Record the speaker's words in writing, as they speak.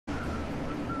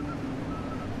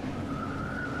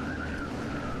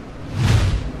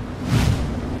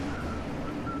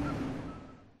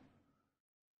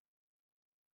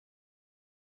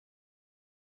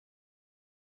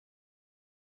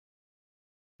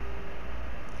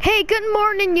Hey, good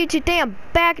morning YouTube. Today I'm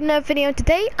back in another video.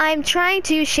 Today I'm trying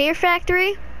to use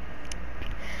SHAREfactory.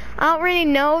 I don't really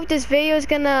know if this video is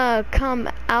gonna come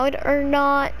out or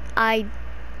not. I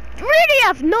really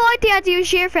have no idea how to use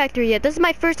SHAREfactory yet. This is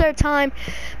my first ever time.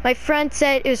 My friend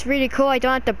said it was really cool. I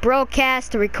don't have to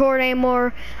broadcast to record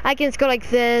anymore. I can just go like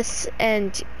this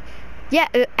and yeah,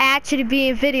 it actually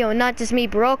be a video and not just me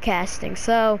broadcasting.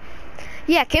 So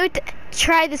yeah, can we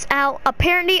try this out?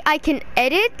 Apparently I can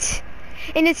edit.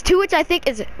 And it's too, which I think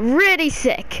is really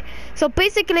sick. So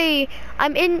basically,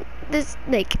 I'm in this,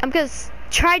 like, I'm gonna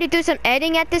try to do some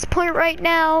editing at this point right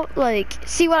now. Like,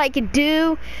 see what I can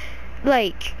do.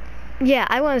 Like, yeah,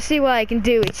 I want to see what I can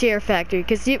do with SHAREfactory,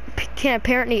 because you can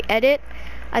apparently edit.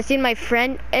 I've seen my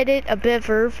friend edit a bit of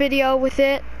her video with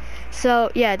it. So,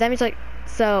 yeah, that means, like,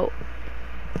 so,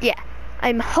 yeah.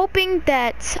 I'm hoping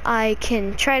that I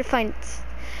can try to find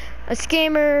a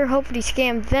scammer, hopefully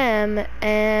scam them,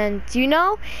 and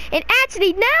and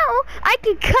actually now I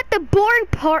can cut the boring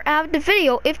part out of the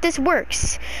video if this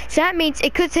works. So that means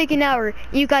it could take an hour.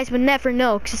 You guys would never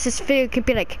know, because this video could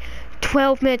be like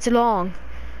 12 minutes long,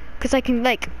 because I can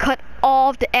like cut all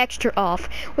of the extra off,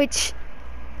 which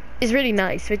is really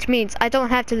nice, which means I don't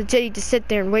have to legit just sit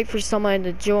there and wait for someone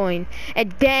to join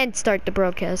and then start the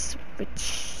broadcast,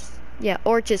 which yeah,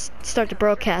 or just start the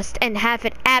broadcast and have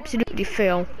it absolutely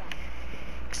fail.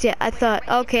 Yeah, I thought,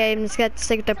 okay, I'm just gonna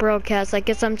stick the broadcast. I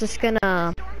guess I'm just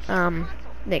gonna,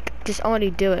 like, just only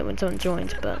do it when someone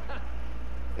joins, but,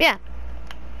 yeah.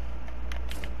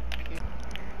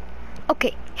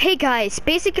 Okay, hey guys,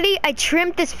 basically, I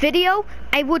trimmed this video.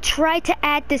 I will try to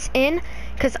add this in,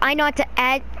 because I know how to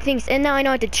add things in now. I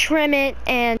know how to trim it,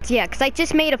 and, yeah, because I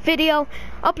just made a video,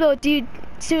 upload, dude,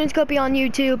 soon it's gonna be on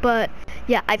YouTube, but,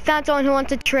 yeah, I found someone who wants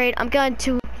to trade. I'm going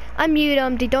to unmute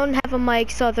them. They don't have a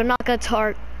mic, so they're not gonna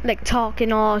talk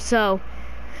and all. So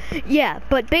yeah,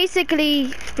 but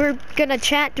basically we're gonna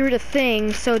chat through the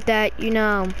thing so that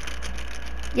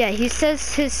yeah, he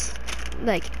says his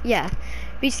yeah,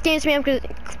 if he scams me, I'm gonna,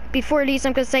 before he leaves,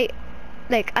 I'm gonna say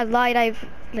like I lied. I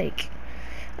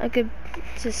could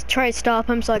just try to stop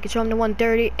him so I could show him the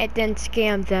 130 and then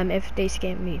scam them if they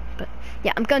scam me. But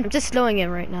yeah, I'm just slowing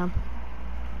in right now.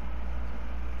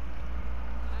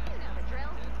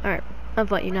 Alright, I'll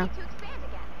let you know.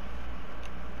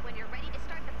 When you're ready to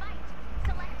start the fight,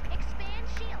 select Expand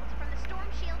Shield from the Storm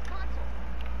Shield console.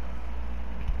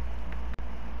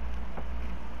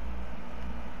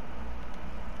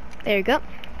 There you go.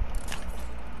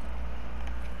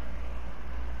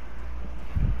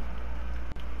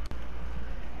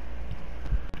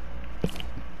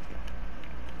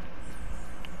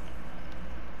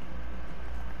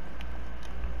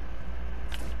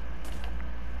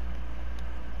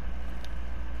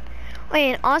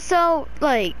 And also,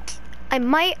 like, I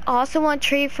might also want to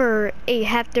trade for a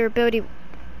half durability.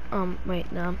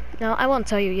 Wait, no, I won't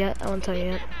tell you yet. So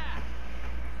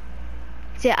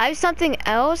yeah, I have something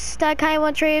else that I kind of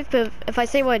want to trade, but if I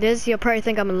say what it is, you'll probably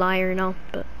think I'm a liar,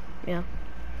 but yeah.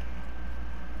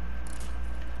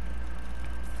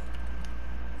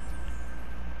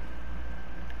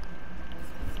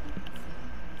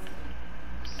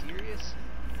 Serious?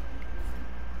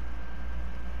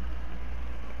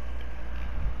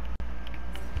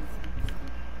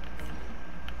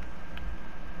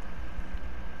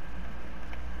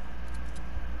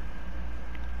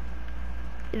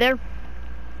 You there?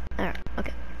 Alright,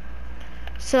 okay.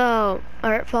 So,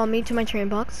 alright, follow me to my train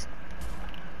box.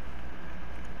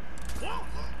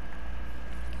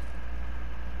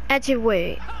 Actually,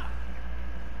 wait.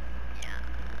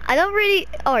 I don't really...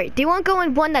 Alright, do you want to go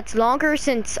in one that's longer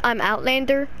since I'm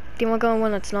Outlander? Do you want to go in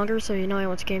one that's longer so you know I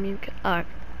won't scam you? Alright.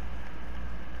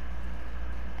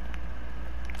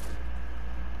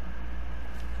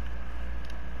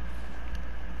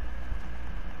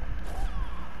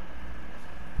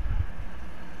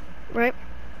 Right.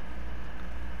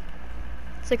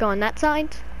 So go on that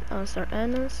side. I'll start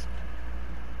ending this.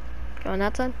 Go on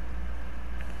that side.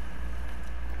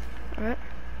 Alright.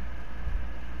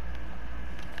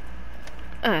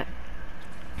 Alright.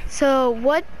 So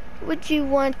what would you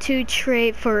want to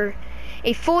trade for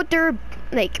a full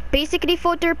basically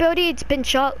full durability? It's been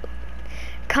shot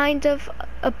kind of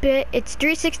a bit. It's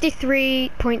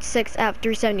 363.6 out of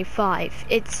 375.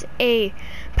 It's a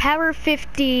power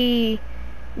 50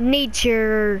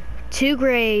 nature, 2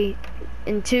 gray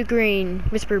and 2 green,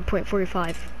 whisper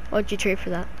 .45. What would you trade for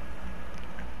that?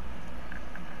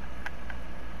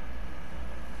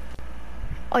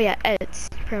 Oh yeah, edits.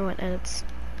 Probably want edits.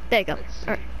 There you go.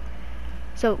 Alright.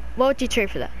 So what would you trade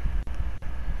for that?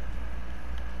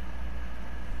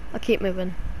 I'll keep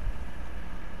moving.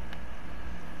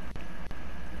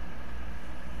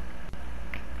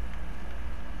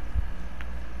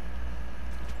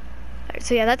 Alright,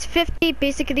 so yeah, that's 50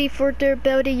 basically for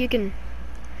durability. You can,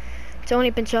 it's only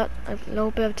been shot a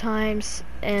little bit of times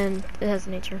and it has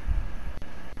nature.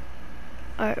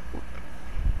 Alright,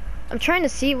 I'm trying to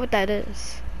see what that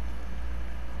is.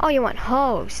 Oh, you want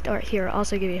host? Alright, here, I'll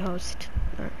also give you host.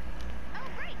 Alright. Oh,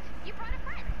 great. You brought a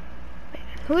friend. Wait,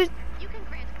 who is, You can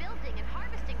grant building and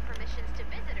harvesting permissions to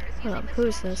visitors hold using on, the who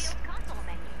is Storm this? Shield's console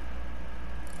menu.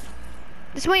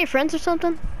 This one of your friends or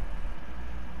something?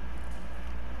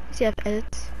 Does he have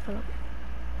edits? Hold on.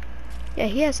 Yeah,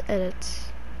 he has edits.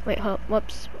 Wait,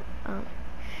 whoops.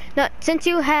 No, since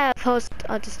you have host,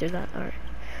 I'll just do that. Alright.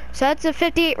 So that's a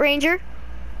 58 Ranger.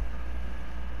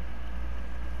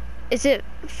 Is it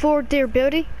for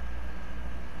durability?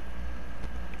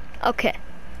 Okay.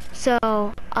 So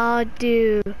I'll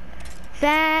do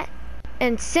that.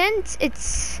 And since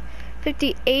it's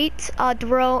 58, I'll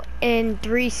throw in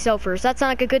 3 silvers. That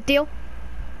sound like a good deal?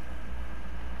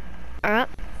 Alright.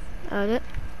 That's it.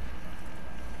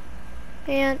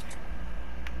 And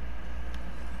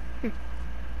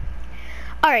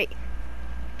alright,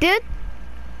 dude,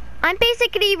 I'm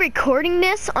basically recording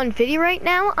this on video right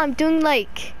now. I'm doing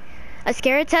like a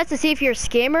scare test to see if you're a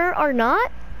scammer or not,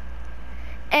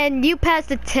 and you passed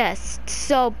the test,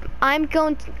 so I'm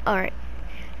going to, alright,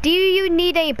 do you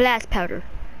need any blast powder?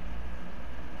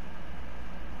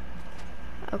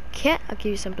 Okay, I'll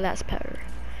give you some blast powder.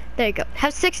 There you go.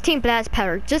 Have 16 blast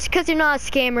powder. Just because you're not a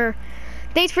scammer,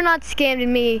 thanks for not scamming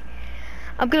me.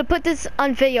 I'm gonna put this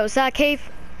on video. Is that okay?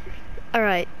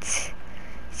 Alright.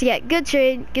 So yeah, good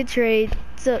trade, good trade.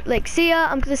 So like, see ya.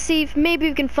 I'm gonna see if maybe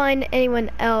we can find anyone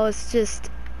else.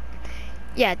 Just,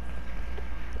 yeah.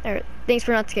 Alright. Thanks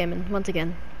for not scamming once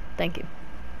again. Thank you.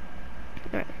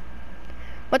 Alright.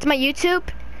 What's my YouTube?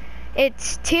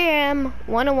 It's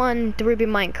TRM101 the Ruby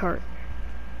Minecart.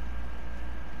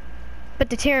 But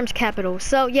the TRM's capital.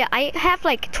 So yeah, I have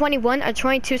like 21 or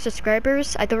 22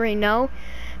 subscribers. I don't really know.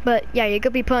 But yeah, you're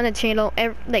gonna be put on the channel.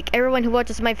 Like everyone who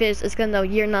watches my videos is gonna know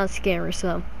you're not a scammer.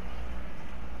 So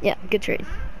yeah, good trade.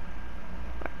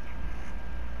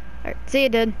 Alright, see you,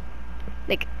 dude.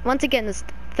 Like once again,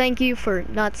 thank you for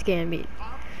not scamming me.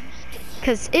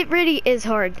 Cause it really is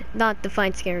hard not to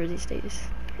find scammers these days.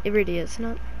 It really is.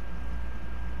 Not.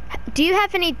 Do you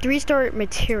have any 3-star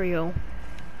material?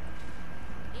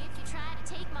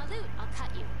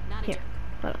 Here,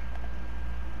 hold on.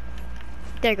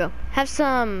 There you go. Have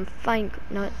some fine.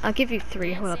 No, I'll give you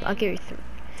 3. Hold up, I'll give you 3.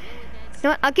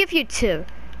 No, I'll give you 2.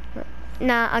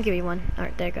 Nah, I'll give you 1.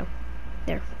 Alright, there you go.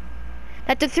 There.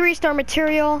 That's a 3-star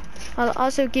material. I'll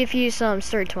also give you some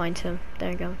sturdy twine too. There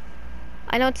you go.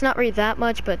 I know it's not really that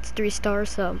much, but it's 3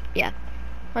 stars, so yeah.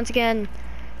 Once again,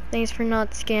 thanks for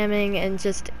not scamming and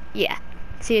just, yeah.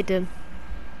 See you, dude.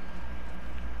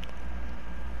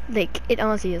 Like, it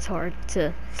honestly is hard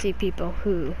to see people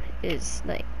who is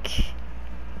like,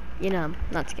 you know,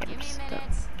 not scammers. So.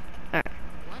 Alright.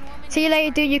 See you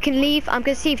later, dude. You can leave. I'm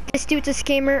gonna see if this dude's a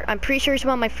scammer. I'm pretty sure he's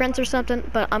one of my friends or something,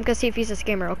 but I'm gonna see if he's a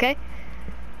scammer, okay?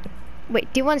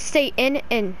 Wait, do you want to stay in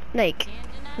and like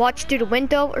watch through the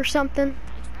window or something?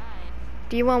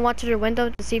 Do you want to watch through the window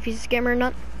to see if he's a scammer or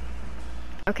not?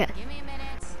 Okay.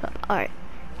 Alright.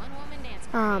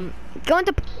 Going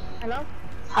to. Hello?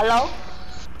 Hello?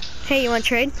 Hey, you want to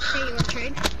trade?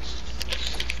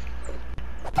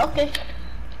 Okay.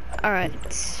 Alright.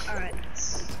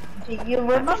 Do you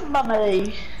remember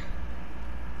me?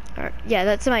 Alright. Yeah,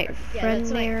 that's my friend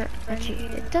there. Actually,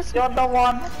 it doesn't.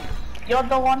 You're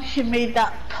the one who made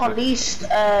that police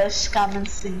scamming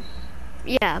thing.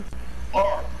 Yeah.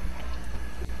 Oh.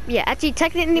 Yeah, actually,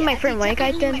 technically my friend White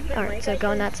Guy did. Alright, so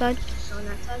go on that side.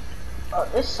 Oh,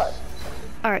 this side.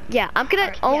 Alright, yeah, I'm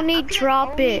gonna only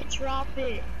drop it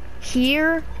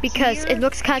here because it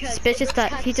looks kind of suspicious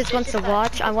that he just wants to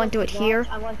watch. I want to do it here.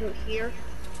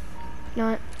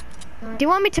 No. Do you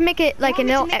want me to make it like a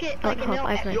no? Oh, hold on,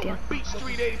 I have an idea.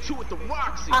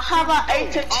 I have an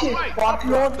 82 quad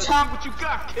launcher.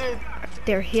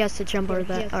 There, he has to jump over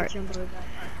that. Alright.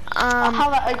 I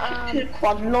have an 82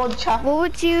 quad launcher. What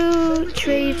would you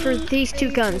trade for these 2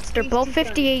 guns? They're both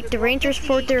 58. The Ranger's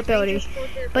 4 durability,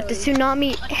 but the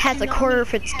Tsunami has a quarter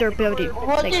of its durability,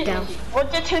 like down.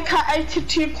 Would you take an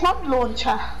 82 quad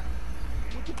launcher?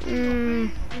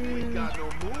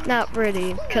 Not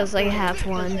really, because I have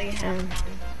one, and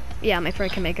yeah, my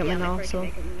friend can make them and all, so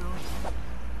I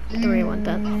don't really want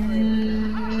that.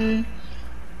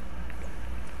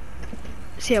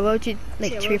 So yeah, what would you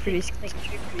like trade for these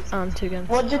 2 guns?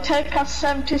 Would you take a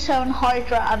 77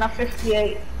 Hydra and a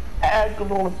 58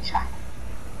 launcher?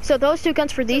 So those 2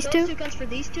 guns for these 2?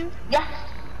 Yeah.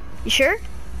 You sure?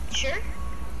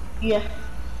 Yeah.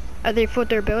 Are they for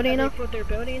durability enough?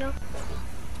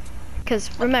 Cause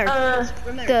remember,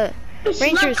 the It's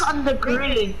Rangers. like on the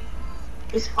green.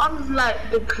 It's on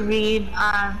like the green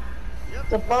and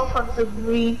the both on the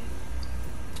green.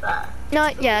 No,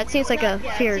 yeah, it seems like a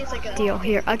fair deal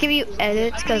here. I'll give you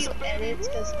edits, cause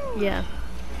yeah,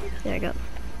 there you go.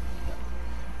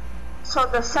 So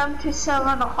the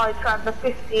 77 hiker and the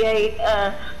 58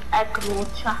 egg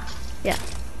launcher. Yeah.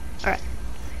 All right.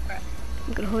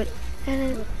 I'm gonna hold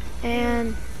edit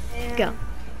and go.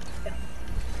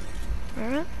 All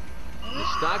right. The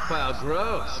stockpile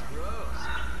grows.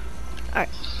 Alright.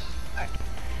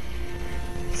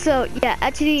 So yeah,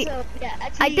 actually,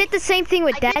 I did the same thing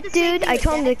with that dude. I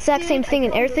told him the exact same thing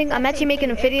and everything. I'm actually making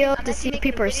a video to see if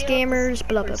people are scammers,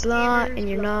 blah blah blah, and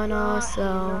you're not.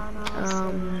 So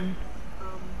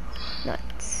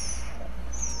nuts.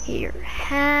 Here,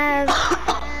 have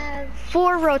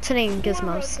 4 rotating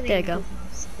gizmos. There you go.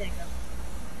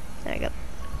 There you go.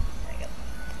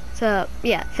 So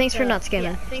yeah, thanks for not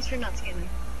scamming.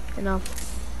 You know.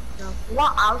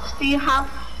 What else do you have?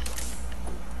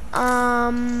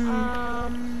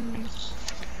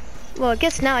 Well, I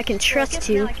guess now I can trust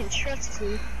you.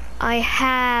 I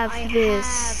have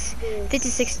this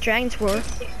 56 Dragon's War.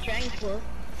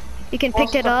 You can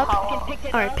pick it up.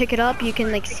 Alright, pick it up. You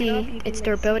can like see its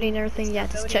durability and everything. Yeah,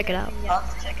 just check it out.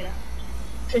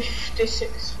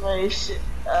 56 ways. See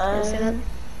that?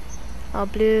 All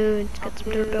blue. It's got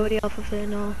some durability off of it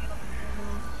and all.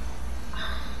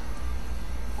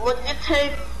 Would you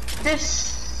take this?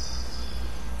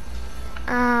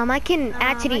 I can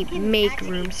actually make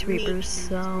room sweepers,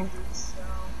 so.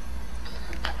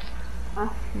 I'm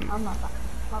not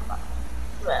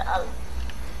bad.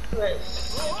 Wait,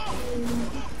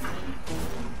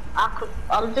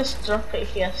 I'll just drop it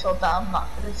here so that I'm not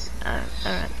gonna.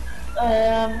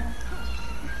 Alright.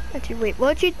 Actually, wait,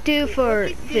 what'd you do for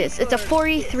this? It's a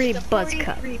 43 buzz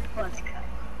cut.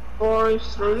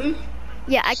 43?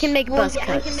 Yeah, I can make buzz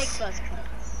cuts.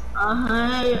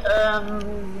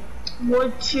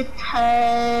 Would you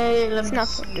take? It's not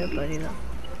full durability though.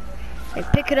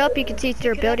 Like, pick it up, you can see its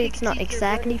durability. It's not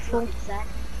exactly full.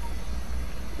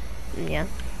 Yeah.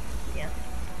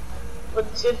 Would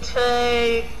you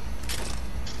take?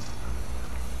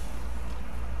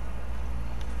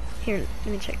 Here,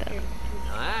 let me check that out.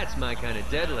 Now that's my kind of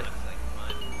deadly.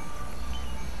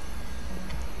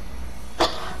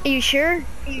 Are you sure?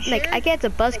 Like, I get the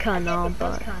buzz cut and all,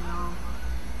 but.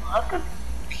 I could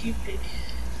keep it.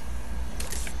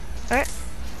 Alright.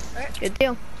 Good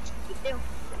deal.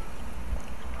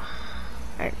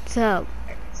 Alright, so.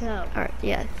 Alright,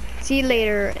 yeah. See you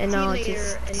later, and I'll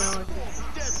just.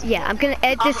 Yeah, I'm gonna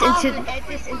edit this into.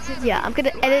 Yeah, I'm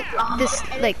gonna edit this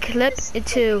like clip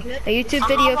into a YouTube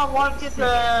video. I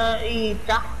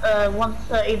want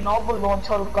a noble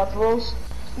launcher of God Rolls.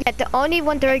 Yeah, the only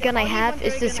one gun I have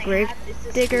is this grave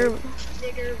digger.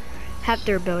 Have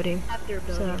durability.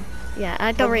 So yeah,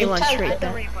 I don't really want to trade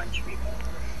that.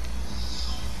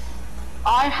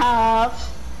 I have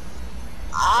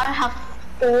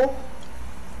 4.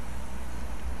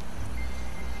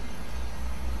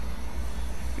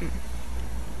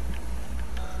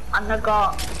 And I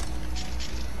got.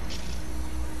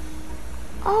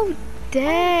 Oh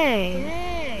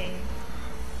dang.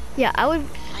 Yeah, I would.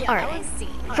 Alright.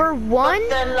 For one,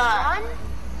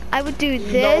 I would do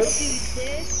this.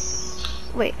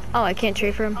 Wait. Oh, I can't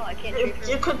trade for him.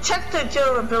 You could check the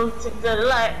durability. They're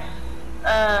like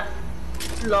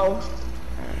low.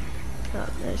 Oh,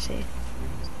 let's see.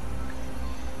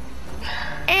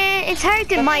 And it's higher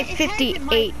than my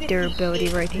 58 durability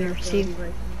right here. See?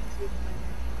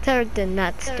 It's higher than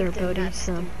that's durability,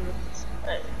 so.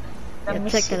 Yeah,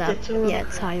 check that out. Yeah,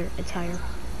 it's higher. It's higher.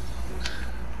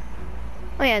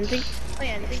 Oh yeah,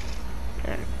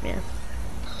 yeah.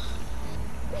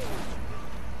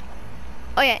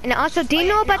 Oh yeah, and also, do you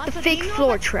know about the fake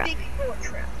floor trap?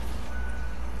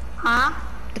 Huh?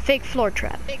 The fake floor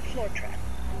trap.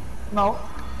 No.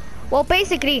 Well,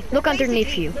 basically, look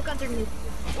underneath you.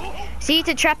 See, it's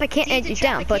a trap I can't edge you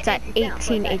down, but it's at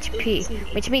 18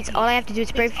 HP, which means all I have to do is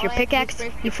spray with your pickaxe.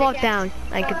 You fall down,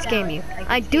 I could scam you.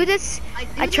 I do this.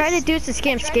 I try to do this to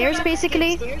scam scares,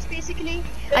 basically.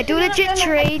 I do legit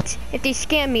trades. If they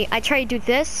scam me, I try to do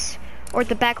this or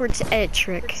the backwards edit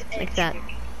trick, like that.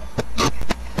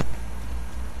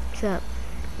 So,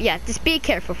 yeah, just be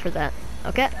careful for that,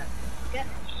 okay?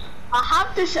 I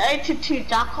have this 82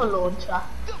 Jackal launcher.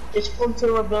 It's full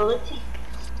durability.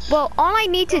 Well, all I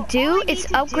need to do is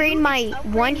upgrade my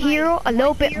one hero a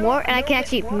little bit more, and I can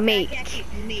actually make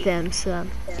them. So,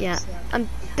 yeah, I'm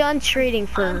done trading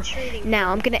for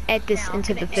now. I'm gonna add this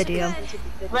into the video.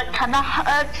 But can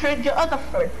I trade your other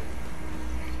friend?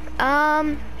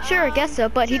 Sure, I guess so,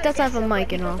 but he does have a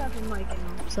mic and all.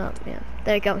 So, yeah.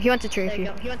 There you go. He wants a trophy.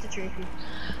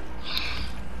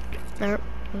 Alright,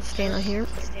 we'll stand on here.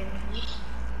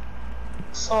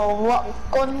 So what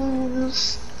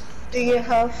guns do you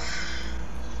have?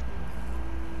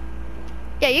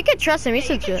 Yeah, you can trust him. He's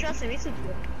so good.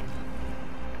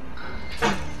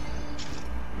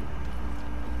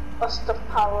 What's the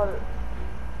power?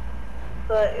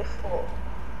 34.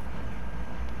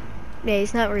 Yeah,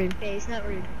 he's not rude. He's not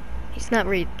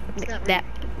rude. That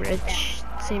rich.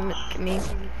 Same with me.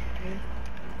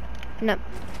 Not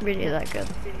really that good.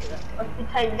 Let me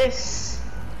take this.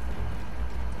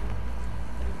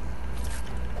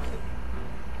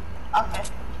 Okay.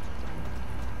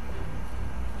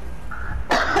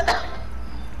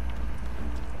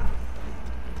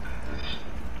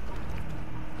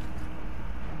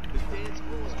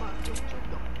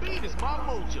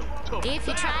 If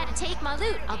you try to take my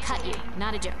loot, I'll cut you.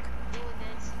 Not a joke.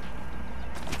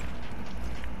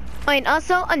 Oh, and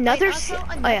also another. Since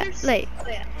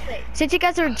you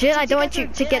guys are legit, I don't want you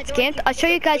to get scammed. I'll show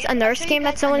you guys another scam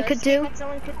that someone could do.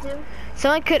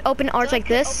 Someone could open ours like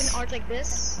this,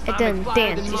 and then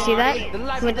dance. You see that?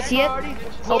 You want to see it?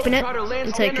 Open it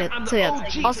and take it. So yeah.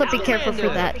 Also be careful for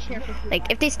that.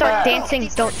 Like if they start dancing,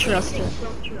 don't trust it.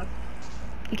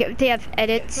 Okay, they have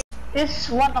edits. This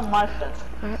is one of my friends.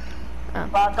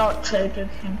 But I don't trade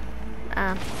with him.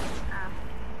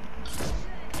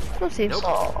 We'll see. So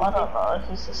I don't know if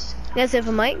he's just. Does he have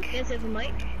a mic?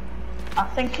 I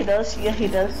think he does. Yeah, he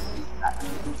does.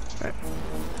 Right.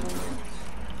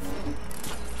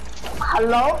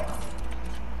 Hello?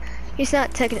 He's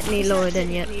not technically lowered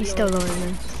in yet. He's still lowered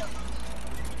in.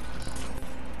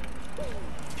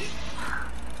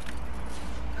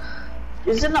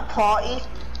 He's in a party.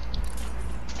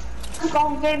 Go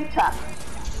on game chat.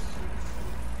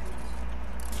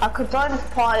 I could join his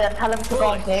party and tell him to go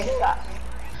on game chat.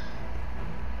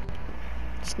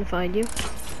 Just gonna find you.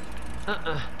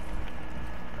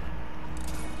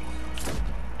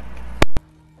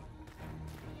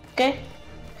 Okay.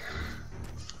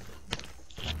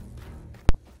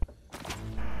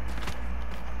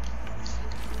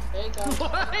 There you go.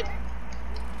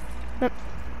 What?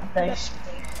 Nice.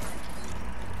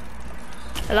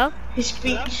 Hello? His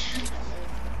speech.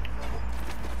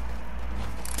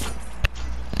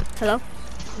 Hello?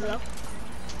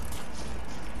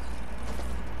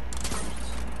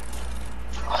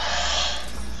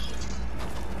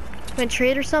 Want to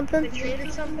trade or something?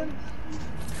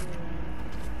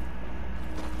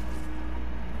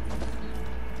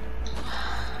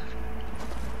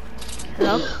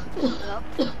 Hello?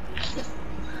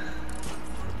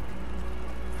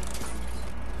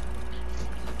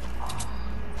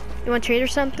 You want to trade or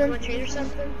something?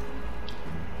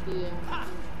 Yeah.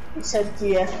 He said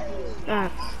yeah.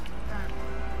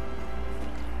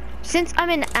 Since I'm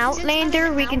an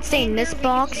Outlander, we can stay in this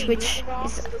box, which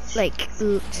is like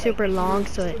super long,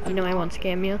 so you know I won't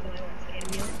scam you.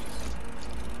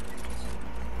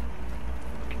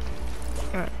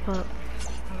 Alright, hold up.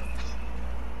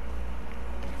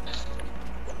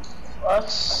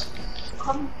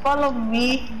 Come follow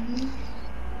me.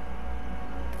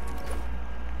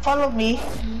 Follow me.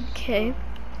 Okay.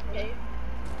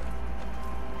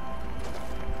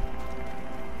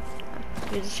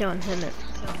 You're just showing him it.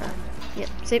 Yep,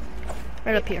 see?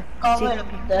 Right up here. See?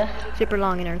 Up there. Super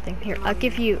long and everything. Here, I'll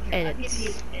give you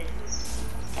edits.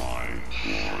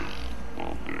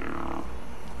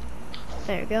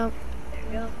 There you go.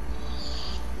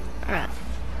 Alright.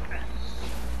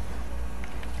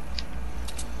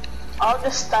 I'll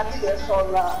just stand here for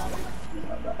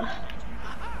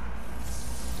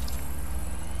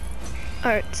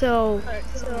Alright, so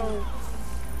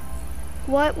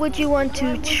what would you want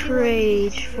to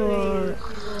trade for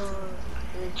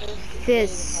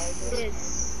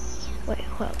this? Wait,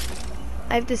 hold up.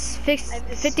 I have this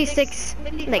 56,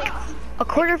 like, a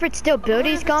quarter of its still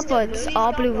ability's gone, but it's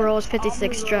all blue rolls,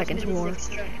 56 Dragon's War.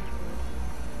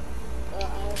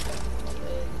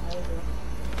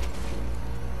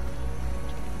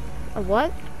 A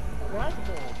what? Come on,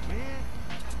 man.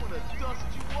 I'm gonna dust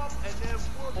you up and then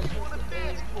work you on the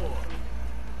dance floor.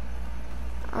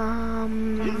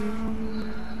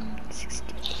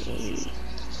 60.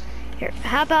 Here,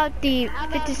 how about the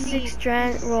 56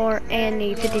 Dragon Roar and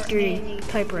the 53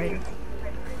 Typewriter?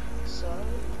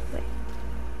 Wait.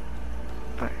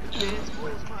 Alright.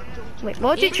 Wait, what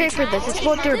would you trade for this? It's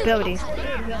full durability.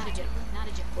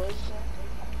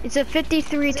 It's a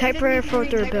 53 Typewriter for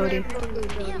durability.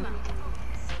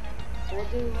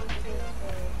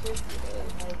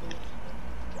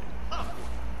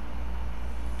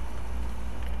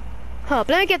 Hold up,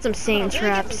 let me get some sand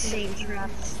traps.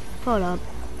 Hold up.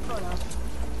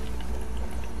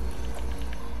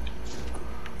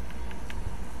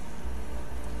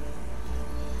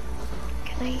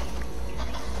 Can I?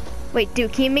 Wait,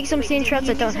 dude, can you make some sand traps?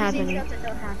 I don't have any.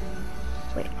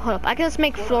 Wait, hold up. I can just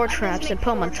make floor traps and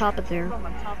put them on top of there.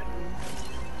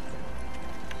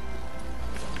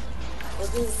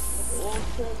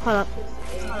 Hold up.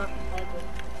 Hold up.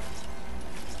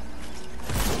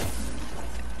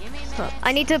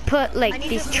 I need to put like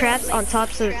these traps on top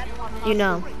so you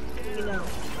know.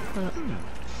 Hold up.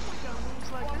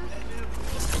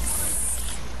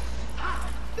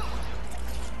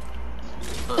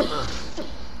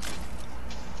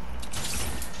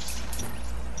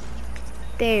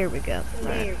 There we go.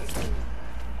 Right.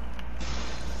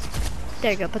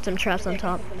 There you go. Put some traps on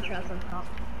top.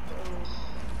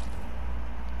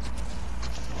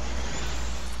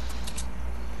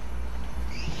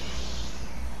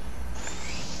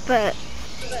 But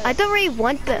I don't really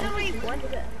want the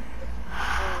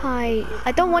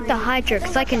I don't want the Hydra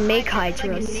because I can make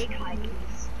Hydras.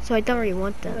 So I don't really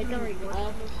want them.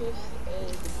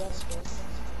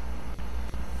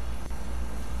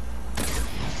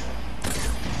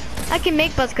 I can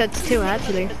make buzz cuts too,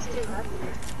 actually.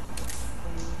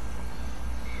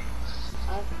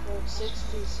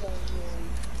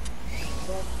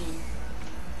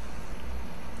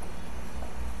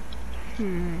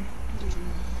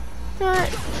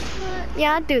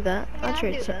 Yeah, I'll do that. I'll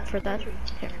trade for that.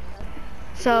 Here.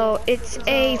 So it's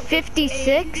a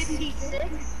 56.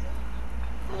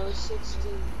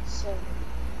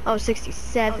 Oh,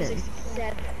 67.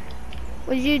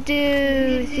 Would you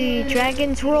do the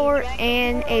Dragon's Roar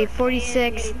and a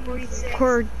 46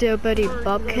 Cordobody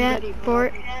Bobcat for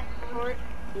it?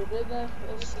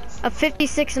 A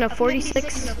 56 and a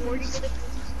 46?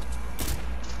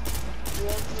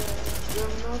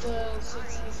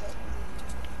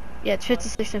 Yeah, it's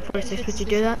 56 and 46. Would you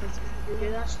do that?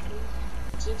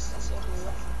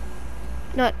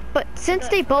 No, but since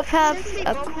they both have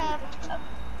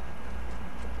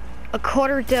a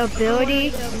quarter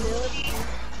ability,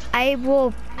 I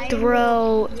will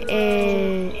throw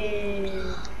in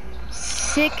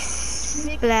 6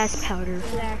 blast powder.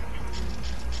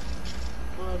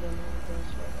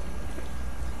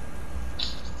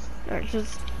 Alright,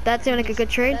 just that sound like a good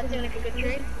trade?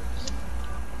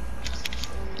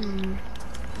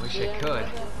 Wish I could.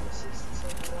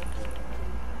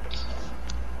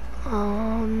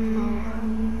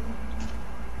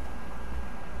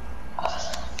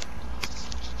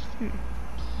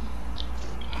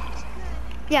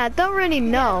 Yeah, I don't really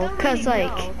know, cause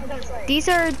like these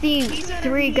are the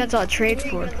 3 guns I'll trade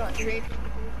for.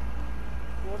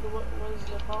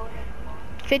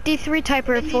 53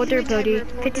 Typer, full durability,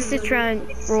 56 round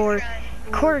roar,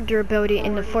 quarter durability,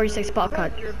 and the 46 ball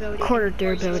cut, quarter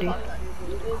durability.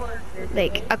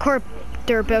 Like a quarter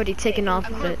durability taken off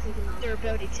of it.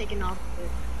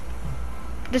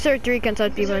 These are 3 guns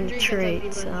I'd be willing to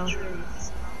trade, so.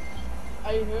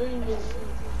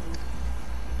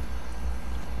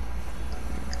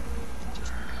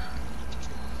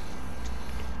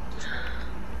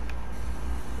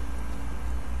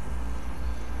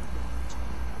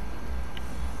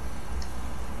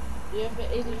 You have an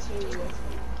 82 with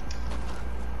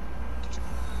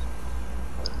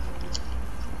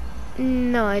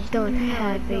No, I don't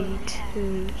have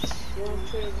 82s. You want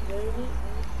to trade ability?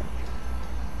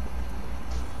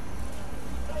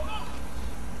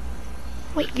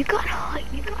 Wait, you got hot.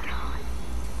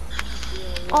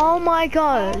 Oh my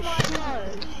gosh.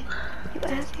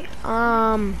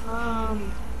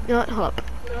 Not hop.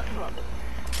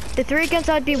 The 3 guns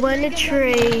I'd be willing to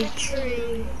trade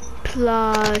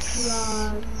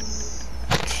plus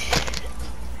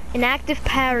an active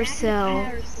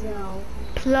paracel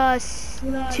plus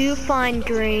 2 fine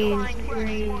grain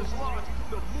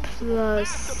plus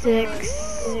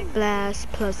 6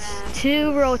 blast plus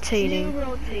 2 rotating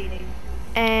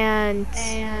and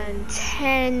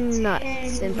 10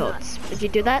 nuts and bolts. Would you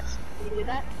do that?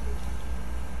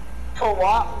 For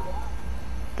what?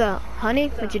 The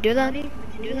honey? Would you do that?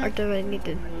 Or do I need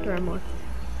to throw more?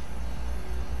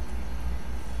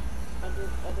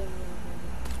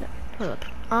 No, hold up.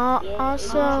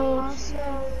 Also...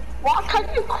 What can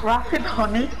you craft in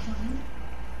honey?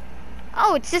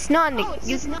 Oh, it's just not in the...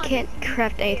 You can't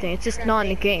craft anything. It's just not in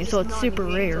the game, so it's super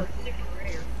rare.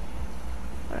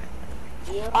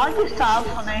 I used to have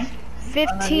honey.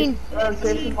 15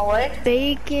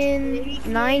 bacon,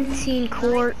 19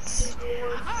 quartz,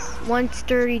 1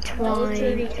 sturdy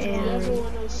twine, and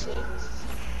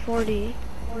 40.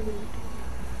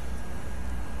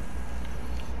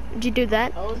 Would you do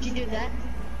that?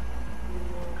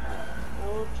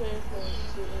 World Trade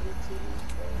has 282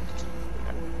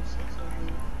 and 106.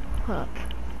 Hold up.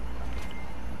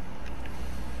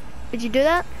 Did you do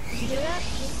that?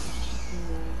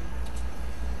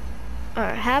 No.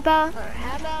 Alright, how about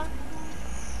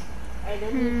I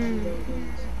don't need to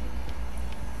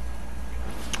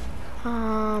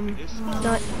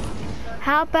no,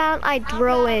 how about I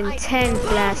throw in 10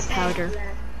 blast powder?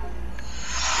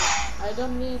 I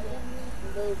don't need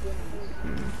low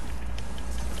guns.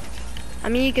 I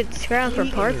mean, you could scrounge for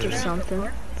parts or something.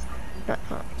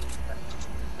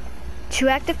 2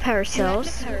 active power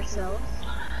cells.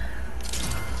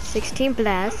 16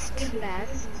 blast.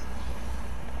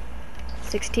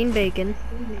 16 bacon.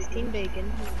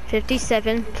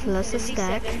 57 plus a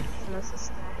stack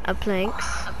of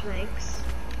planks.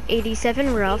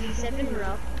 87 rough.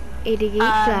 88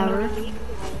 flour.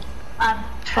 And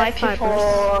 5 24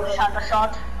 fibers. shadow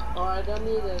shot. Oh, I don't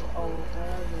need it. Oh,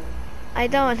 I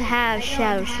don't have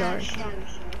shadow shard,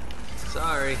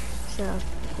 Sorry. so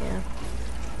yeah.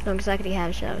 Don't exactly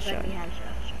have shadow shard.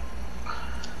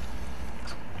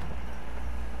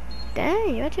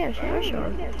 Dang, you actually have shadow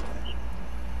shard.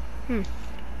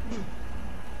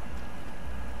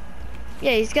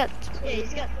 Yeah, he's got.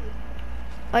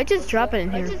 I just drop it in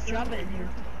here.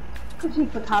 Could you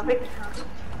put havoc?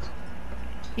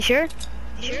 You sure?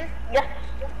 Yeah.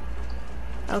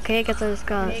 Okay, I guess I just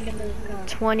got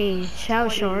 20 shadow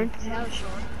shard.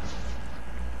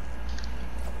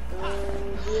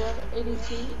 do you have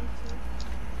 82?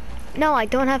 No, I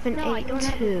don't have an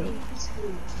 82.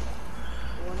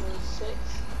 106?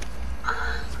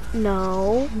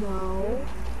 No.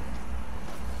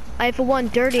 I have a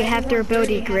 130 half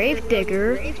durability grave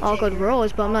digger, all good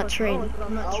rolls, but I'm not trained. I'll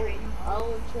trade for the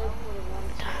 110.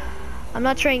 I'm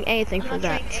not trading anything for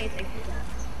that.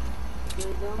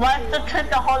 Why is the trend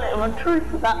the whole inventory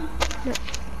for that?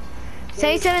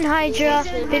 77 Hydra,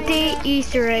 50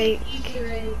 Easter egg.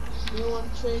 You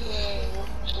want to trade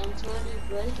 120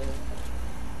 greater?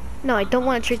 No, I don't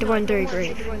want to trade the 130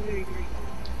 grave.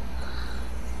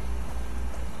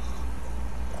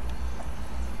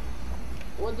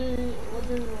 What do you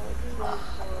trade for 1%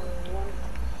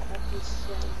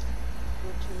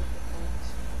 return points?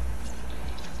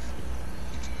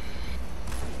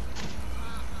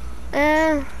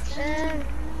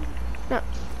 No,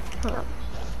 hold up.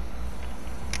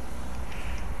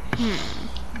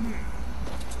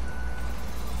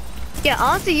 Yeah,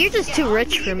 honestly, you're just too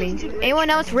rich for me.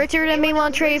 Anyone else richer than me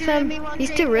want to trade with him?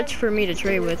 He's too rich for me to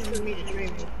trade with.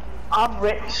 I'm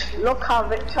rich. Look how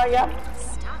rich I am.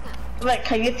 Wait,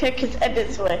 can you take his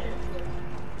edits away?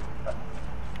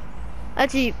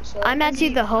 Actually, I'm actually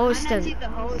the host and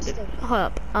hold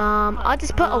up. I'll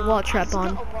just put a wall trap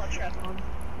on.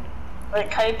 Wait,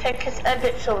 can you take his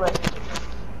edits away?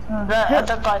 The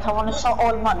other guys, I want to show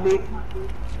all my loot.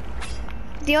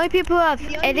 The only people who have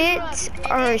edits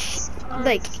are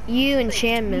like you and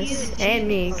Shamus and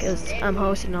me, cause I'm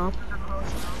hosting all.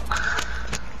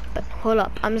 But hold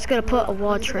up, I'm just gonna put a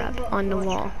wall trap on the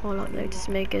wall. Hold on, let me just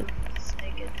make it.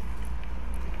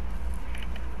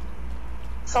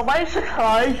 So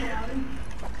basically,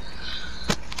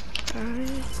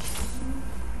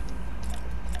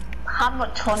 how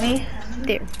much honey?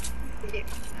 There.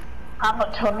 How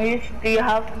much honey do you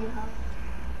have?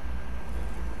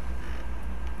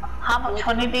 How much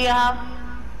honey do you have?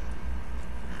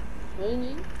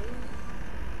 Honey?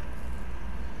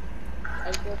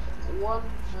 I got 1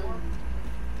 honey.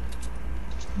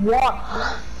 One.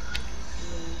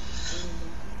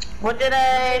 What did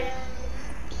I?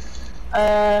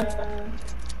 An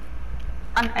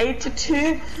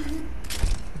 82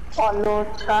 for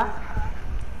Lota.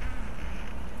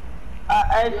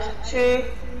 82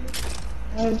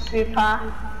 moon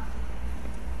sweeper.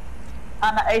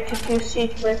 And an 82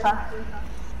 seed sweeper.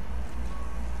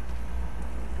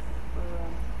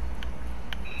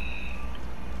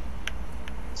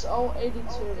 It's all 82,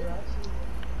 right?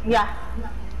 Yeah.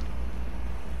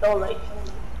 So late.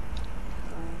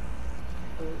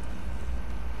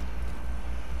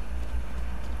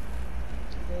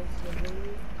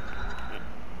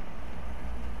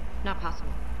 Not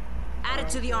possible. Add it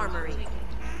to the armory.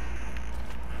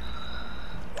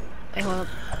 Hey, hold up.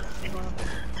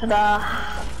 Ta-da.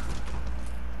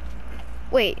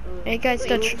 Wait, hey guys,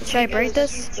 should I break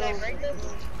this?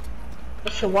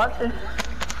 If you want to.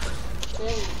 The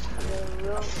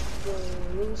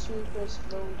room sweeper's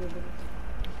loaded.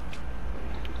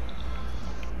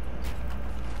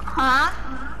 Huh?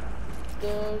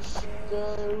 The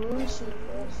room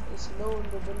sweeper is low in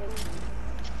the villain.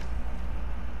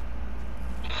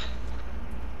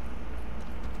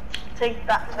 Take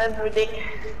that, everybody.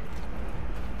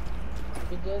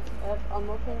 You get have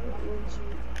ammo for Ruchi?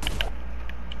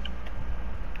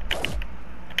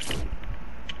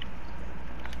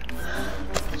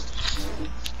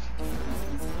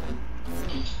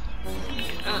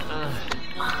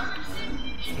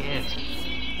 Can't.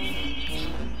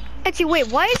 Actually, wait,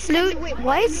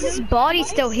 why is his body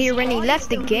still here when he left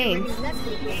the game?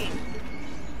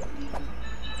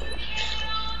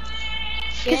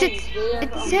 Because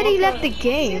it said he left the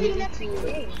game.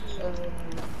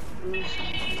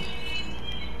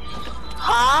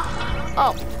 Huh?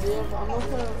 Oh, They have ammo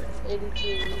for 82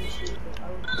 Ruchi.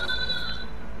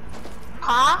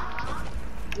 Huh?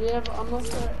 We have ammo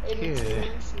for 82 Yeah.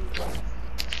 Ruchi.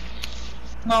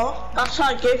 No, that's why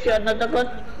I gave you another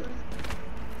gun.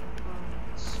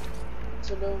 It's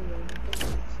a low one.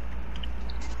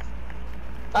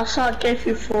 That's why I gave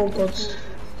you 4 guns.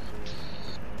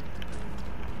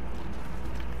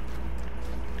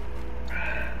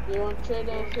 You want to trade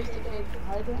a 50k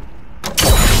Hydra?